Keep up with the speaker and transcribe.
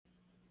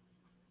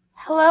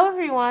Hello,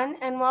 everyone,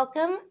 and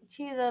welcome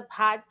to the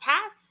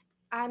podcast.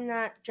 I'm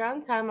not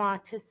drunk, I'm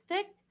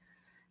autistic.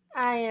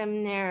 I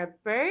am Nara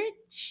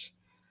Birch.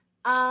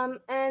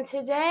 And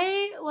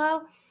today,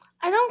 I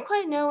don't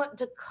quite know what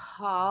to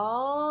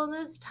call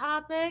this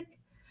topic.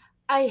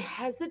 I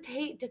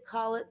hesitate to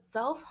call it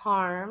self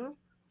harm,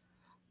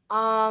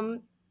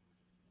 um,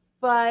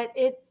 but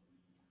it's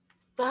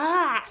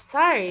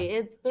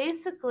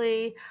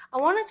basically, I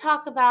want to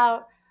talk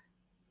about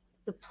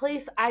the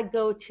place I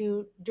go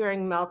to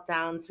during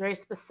meltdowns, very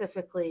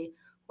specifically,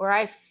 where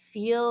I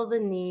feel the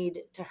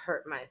need to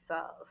hurt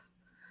myself.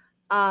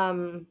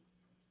 Um,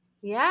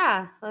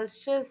 yeah,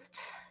 let's just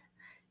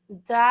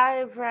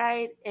dive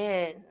right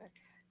in.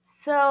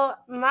 So,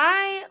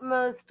 my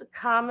most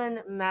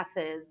common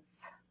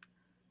methods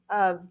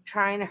of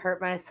trying to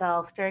hurt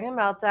myself during a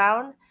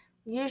meltdown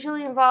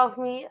usually involve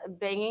me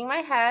banging my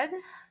head,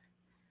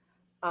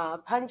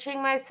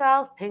 punching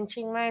myself,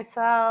 pinching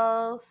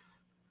myself.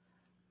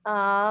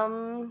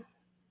 Um,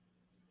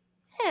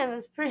 and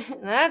it's pretty.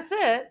 That's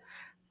it.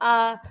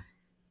 Uh,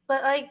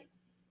 but I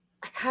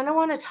kind of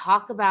want to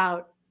talk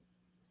about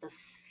the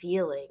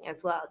feeling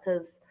as well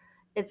because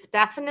it's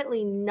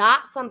definitely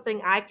not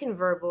something I can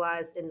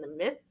verbalize in the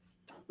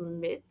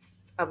midst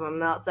of a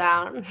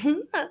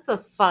meltdown. That's a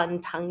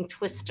fun tongue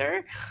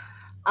twister.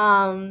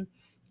 Um,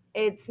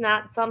 it's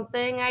not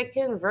something I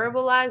can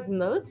verbalize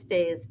most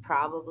days,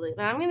 probably,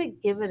 but I'm going to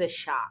give it a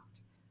shot.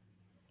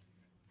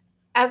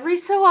 Every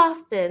so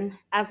often,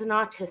 as an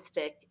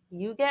autistic,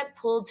 you get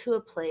pulled to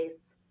a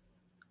place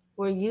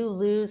where you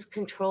lose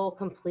control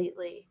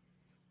completely.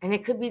 And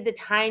it could be the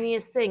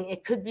tiniest thing.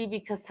 It could be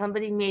because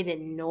somebody made a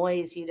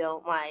noise you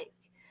don't like.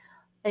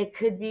 It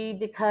could be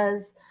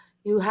because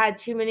you had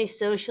too many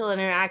social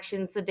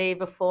interactions the day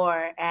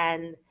before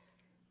and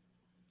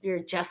you're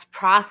just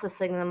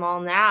processing them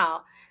all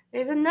now.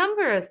 There's a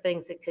number of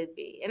things it could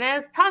be. And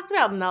I've talked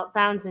about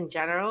meltdowns in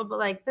general,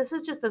 but this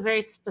is just a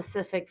very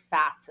specific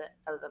facet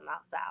of the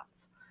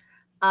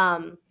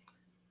meltdowns.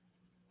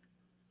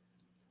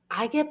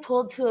 I get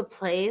pulled to a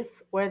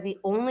place where the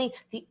only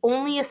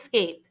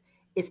escape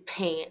is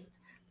pain.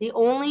 The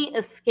only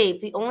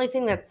escape, the only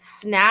thing that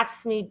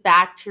snaps me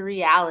back to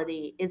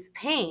reality is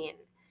pain.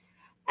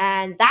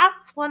 And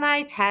that's when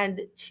I tend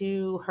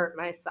to hurt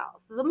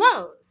myself the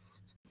most.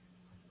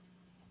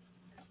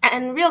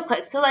 And real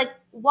quick, so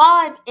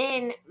while I'm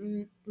in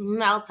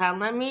meltdown,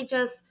 let me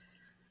just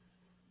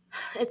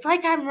it's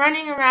like I'm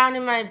running around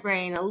in my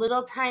brain, a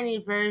little tiny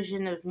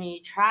version of me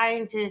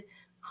trying to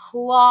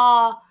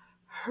claw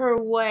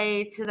her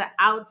way to the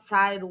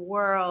outside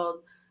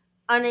world,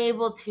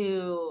 unable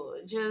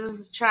to,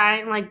 just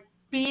trying,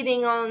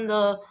 beating on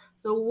the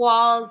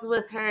walls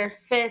with her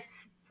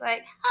fists,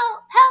 like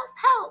help,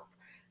 help,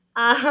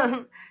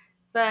 help.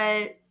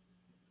 But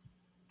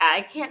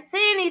I can't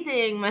say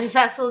anything. My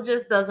vessel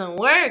just doesn't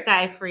work.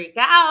 I freak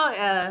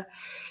out.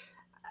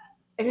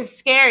 It's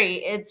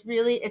scary. It's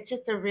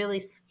just a really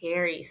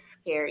scary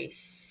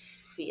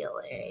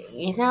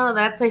feeling.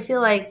 I feel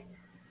like,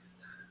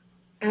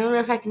 I don't know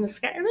if I can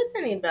describe it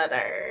any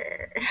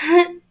better.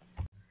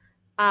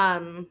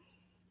 um,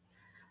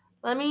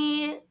 Let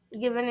me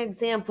give an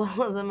example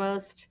of the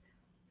most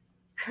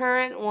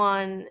current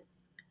one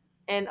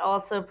and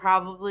also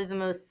probably the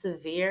most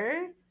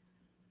severe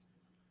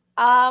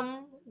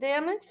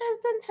damage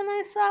I've done to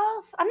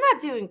myself. I'm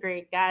not doing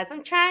great, guys.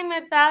 I'm trying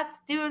my best,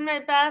 doing my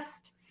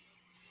best.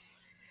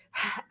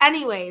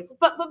 Anyways,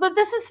 but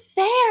this is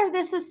fair.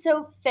 This is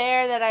so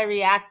fair that I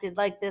reacted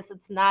like this.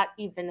 It's not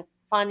even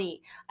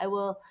funny. I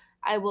will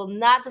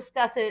not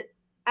discuss it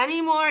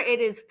anymore.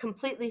 It is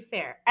completely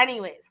fair.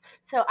 Anyways,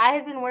 so I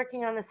had been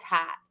working on this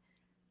hat.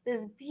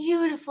 This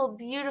beautiful,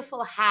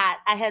 beautiful hat.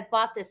 I had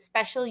bought this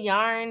special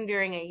yarn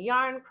during a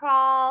yarn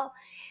crawl.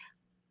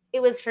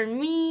 It was for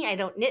me. I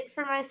don't knit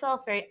for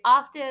myself very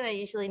often. I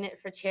usually knit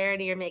for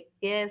charity or make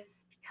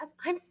gifts because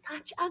I'm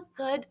such a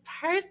good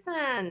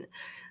person.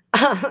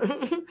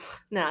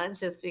 No, it's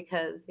just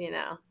because,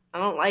 I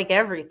don't like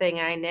everything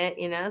I knit,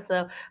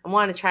 so I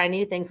want to try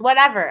new things.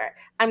 Whatever.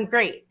 I'm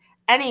great.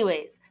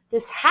 Anyways,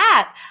 this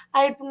hat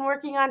I had been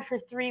working on for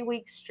 3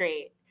 weeks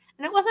straight.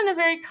 And it wasn't a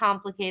very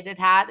complicated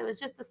hat. It was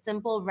just a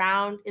simple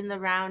round in the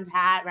round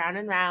hat, round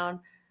and round.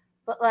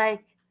 But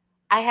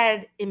I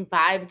had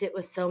imbibed it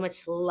with so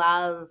much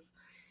love.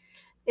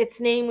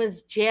 Its name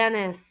was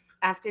Janice,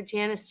 after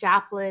Janis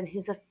Joplin,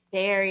 who's a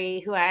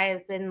fairy who I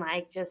have been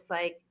just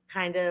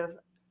kind of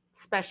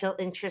special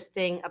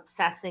interesting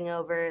obsessing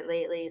over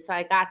lately. So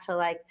I got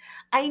to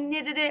I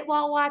knitted it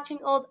while watching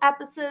old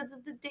episodes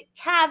of the Dick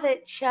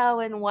Cavett show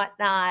and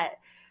whatnot,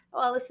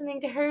 while listening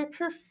to her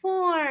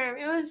perform.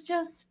 It was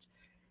just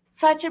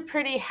such a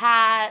pretty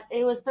hat.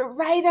 It was the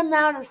right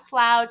amount of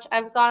slouch.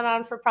 I've gone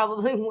on for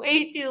probably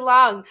way too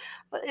long,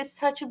 but it's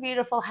such a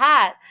beautiful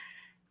hat.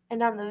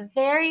 And on the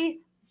very,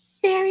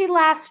 very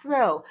last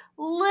row,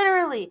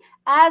 literally,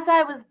 as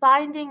I was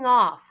binding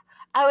off,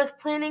 I was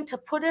planning to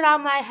put it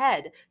on my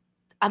head.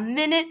 A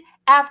minute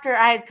after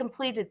I had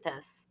completed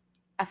this,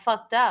 I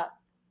fucked up.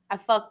 I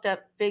fucked up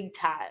big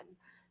time.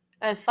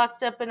 I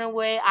fucked up in a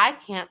way I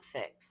can't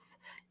fix.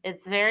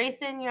 It's very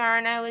thin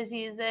yarn I was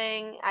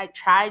using. I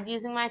tried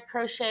using my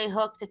crochet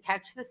hook to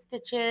catch the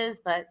stitches,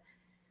 but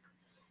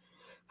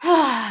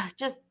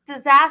just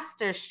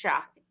disaster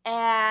struck.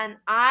 And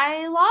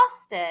I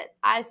lost it.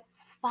 I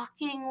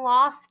fucking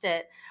lost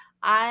it.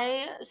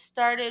 I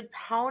started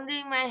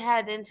pounding my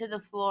head into the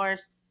floor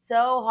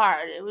so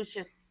hard. It was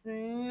just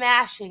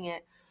smashing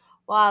it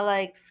while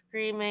like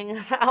screaming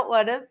about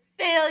what a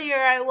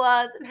failure I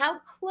was and how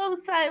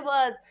close I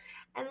was.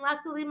 And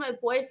luckily, my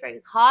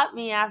boyfriend caught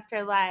me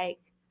after like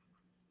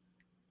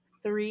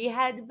 3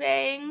 head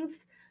bangs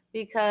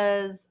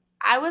because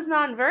I was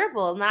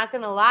nonverbal, not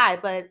gonna lie,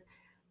 but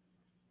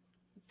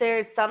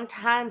there's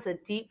sometimes a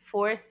deep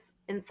force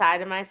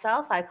inside of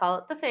myself. I call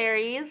it the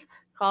fairies.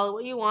 Call it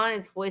what you want.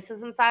 It's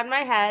voices inside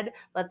my head,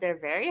 but they're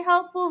very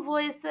helpful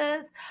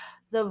voices.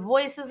 The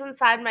voices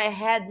inside my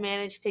head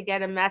managed to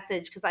get a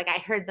message because, like, I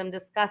heard them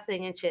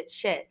discussing and shit.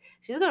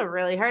 She's gonna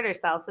really hurt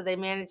herself. So they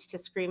managed to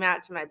scream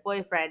out to my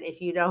boyfriend,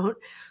 "If you don't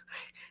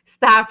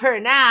stop her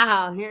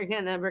now, you're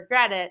gonna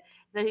regret it."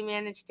 So he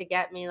managed to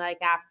get me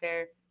like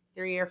after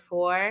 3 or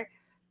 4.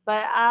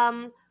 But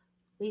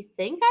we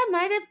think I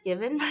might have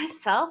given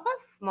myself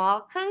a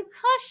small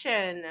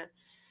concussion.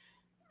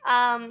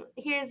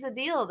 Here's the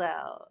deal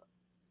though.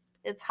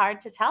 It's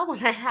hard to tell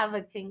when I have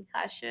a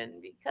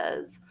concussion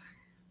because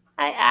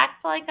I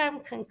act like I'm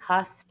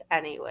concussed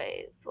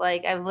anyways.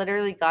 Like I've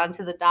literally gone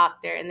to the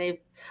doctor and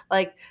they've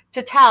like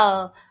to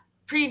tell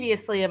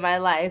previously in my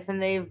life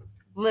and they've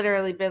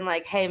literally been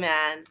like, "Hey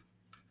man,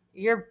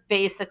 you're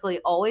basically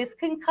always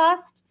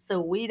concussed, so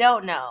we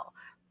don't know."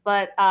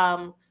 But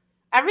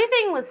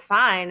everything was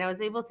fine. I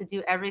was able to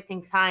do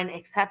everything fine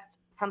except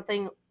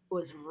something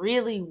was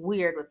really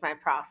weird with my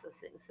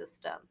processing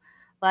system.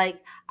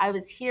 Like I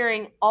was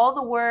hearing all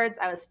the words,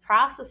 I was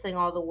processing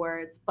all the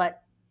words,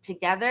 but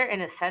together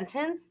in a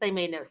sentence, they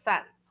made no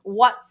sense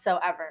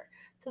whatsoever.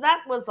 So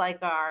that was like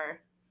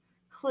our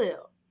clue.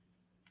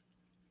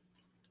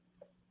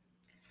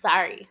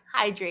 Sorry,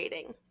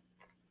 hydrating.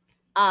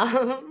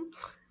 Um,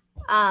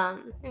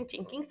 I'm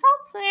drinking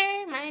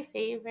seltzer, my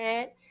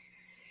favorite.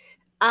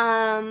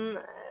 Um,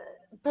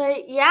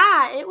 but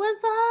yeah, it was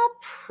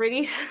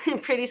pretty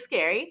pretty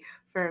scary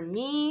for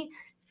me.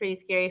 Pretty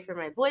scary for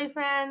my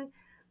boyfriend.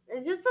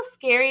 It's just a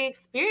scary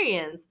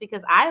experience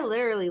because I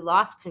literally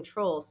lost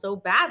control so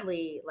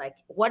badly. Like,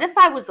 what if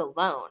I was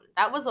alone?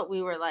 That was what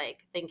we were like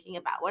thinking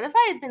about. What if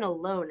I had been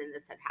alone and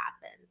this had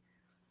happened?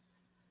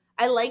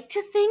 I like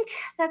to think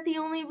that the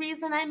only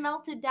reason I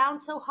melted down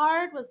so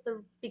hard was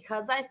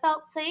because I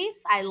felt safe.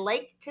 I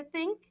like to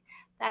think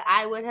that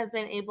I would have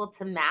been able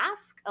to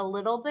mask a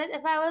little bit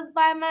if I was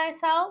by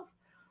myself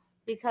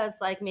because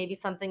like maybe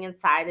something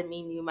inside of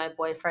me knew my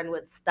boyfriend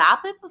would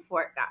stop it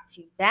before it got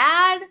too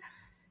bad.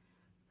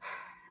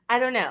 I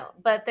don't know,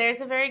 but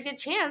there's a very good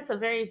chance, a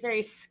very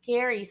very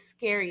scary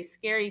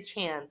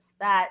chance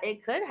that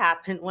it could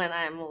happen when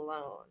I'm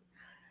alone.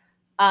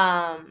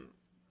 Um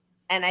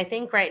And I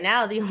think right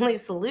now the only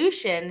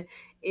solution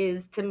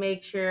is to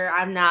make sure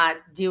I'm not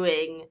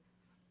doing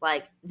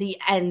like the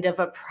end of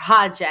a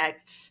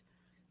project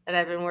that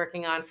I've been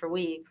working on for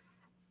weeks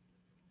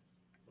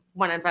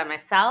when I'm by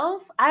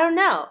myself. I don't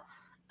know.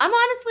 I'm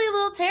honestly a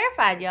little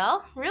terrified,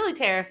 y'all. Really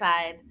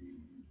terrified.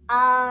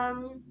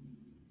 Um,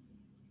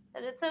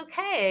 but it's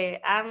okay.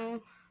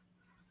 I'm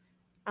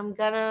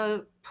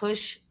gonna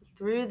push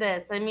through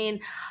this. I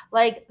mean,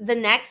 like the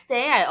next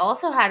day, I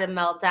also had a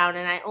meltdown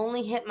and I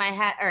only hit my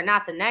head, or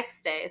not the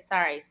next day,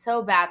 sorry,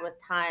 so bad with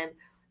time.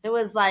 It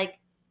was like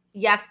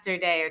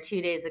yesterday or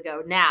 2 days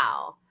ago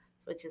now,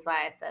 which is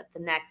why I said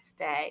the next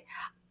day.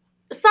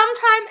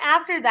 Sometime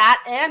after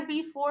that and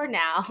before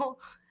now,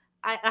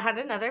 I had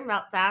another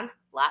meltdown.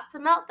 Lots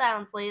of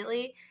meltdowns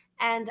lately.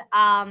 And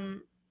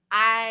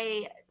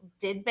I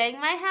did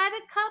bang my head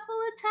a couple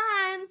of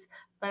times,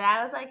 but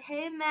I was like,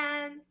 hey,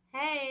 man,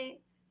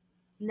 hey,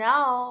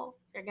 no,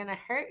 you're going to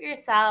hurt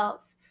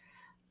yourself.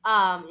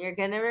 You're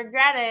going to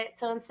regret it.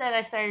 So instead,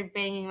 I started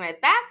banging my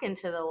back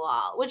into the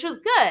wall, which was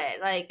good.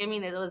 Like, I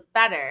mean, it was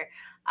better.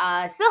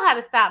 I still had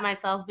to stop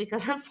myself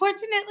because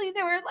unfortunately,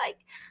 there were like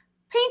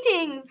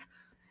paintings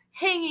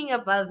hanging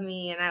above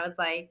me, and I was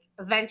like,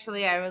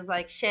 eventually I was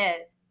like,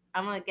 shit,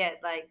 I'm gonna get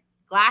like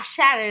glass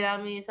shattered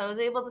on me. So I was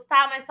able to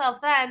stop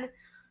myself then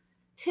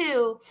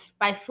too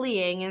by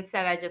fleeing.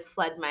 Instead I just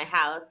fled my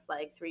house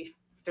like three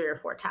or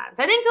four times.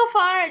 I didn't go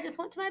far, I just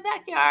went to my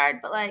backyard,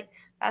 but like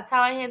that's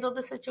how I handled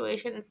the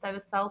situation instead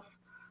of self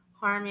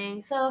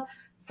harming. So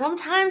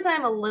sometimes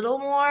I'm a little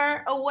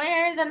more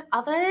aware than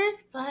others,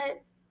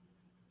 but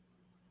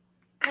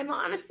I'm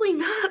honestly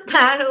not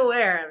that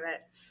aware of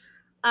it.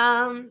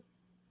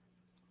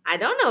 I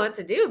don't know what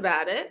to do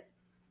about it.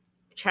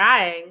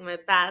 Trying my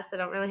best. I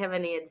don't really have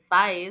any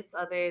advice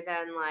other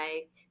than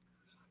like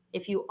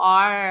if you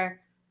are,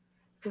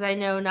 because I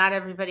know not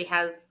everybody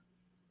has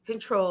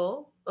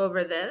control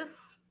over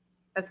this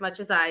as much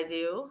as I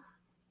do.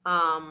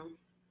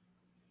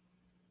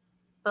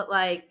 But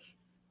like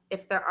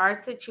if there are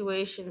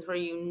situations where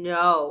you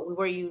know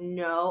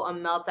a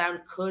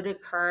meltdown could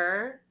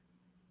occur,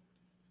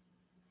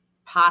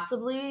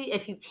 possibly,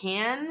 if you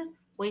can,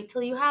 wait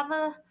till you have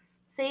a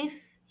safe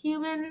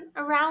human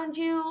around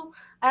you.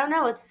 I don't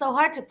know. It's so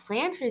hard to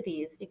plan for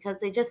these because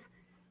they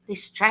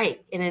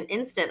strike in an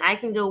instant. I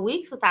can go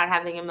weeks without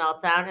having a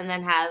meltdown and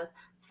then have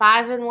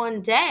 5 in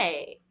one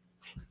day.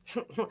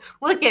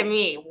 Look at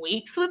me,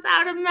 weeks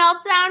without a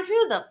meltdown?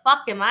 Who the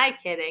fuck am I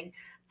kidding?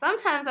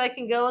 Sometimes I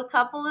can go a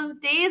couple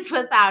of days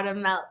without a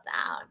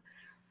meltdown.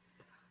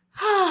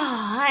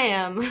 I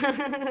am.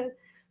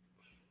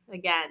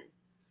 Again,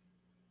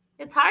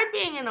 it's hard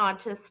being an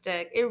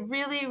autistic. It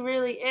really,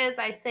 really is.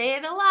 I say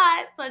it a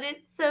lot, but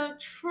it's so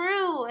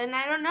true. And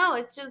I don't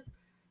know.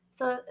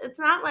 So it's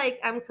not like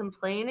I'm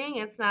complaining.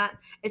 It's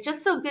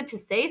just so good to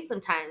say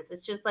sometimes.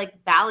 It's just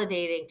like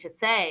validating to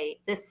say,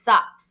 this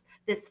sucks.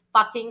 This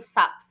fucking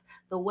sucks.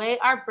 The way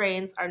our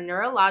brains are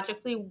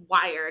neurologically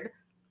wired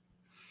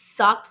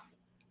sucks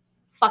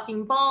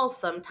fucking balls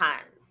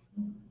sometimes.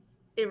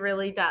 It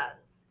really does.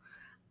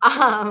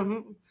 I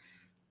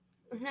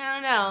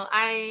don't know.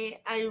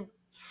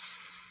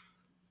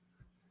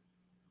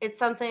 It's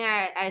something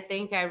I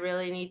think I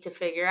really need to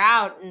figure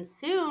out and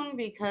soon,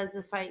 because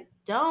if I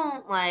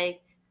don't,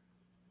 like,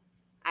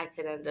 I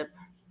could end up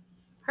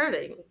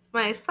hurting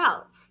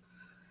myself.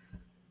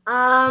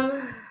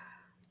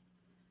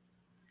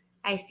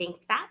 I think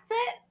that's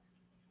it.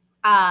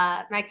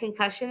 My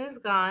concussion is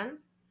gone.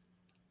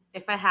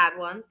 If I had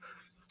one,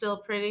 still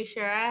pretty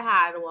sure I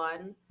had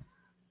one.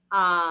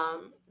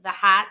 The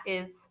hat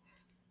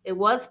it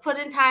was put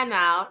in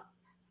timeout.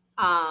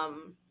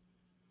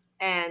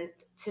 And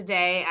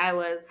today I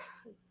was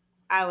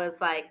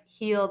like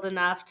healed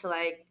enough to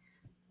like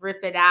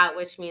rip it out,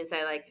 which means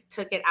I like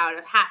took it out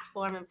of hat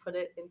form and put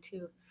it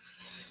into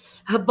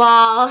a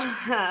ball.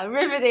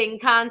 Riveting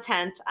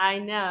content. I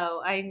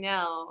know.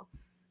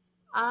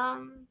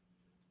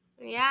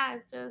 Yeah,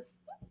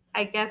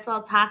 I guess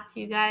I'll talk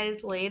to you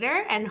guys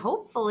later, and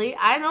hopefully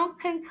I don't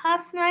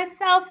concuss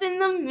myself in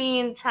the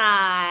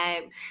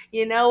meantime.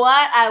 You know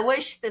what? I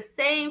wish the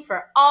same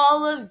for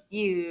all of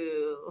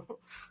you. All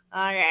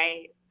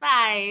right.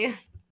 Bye.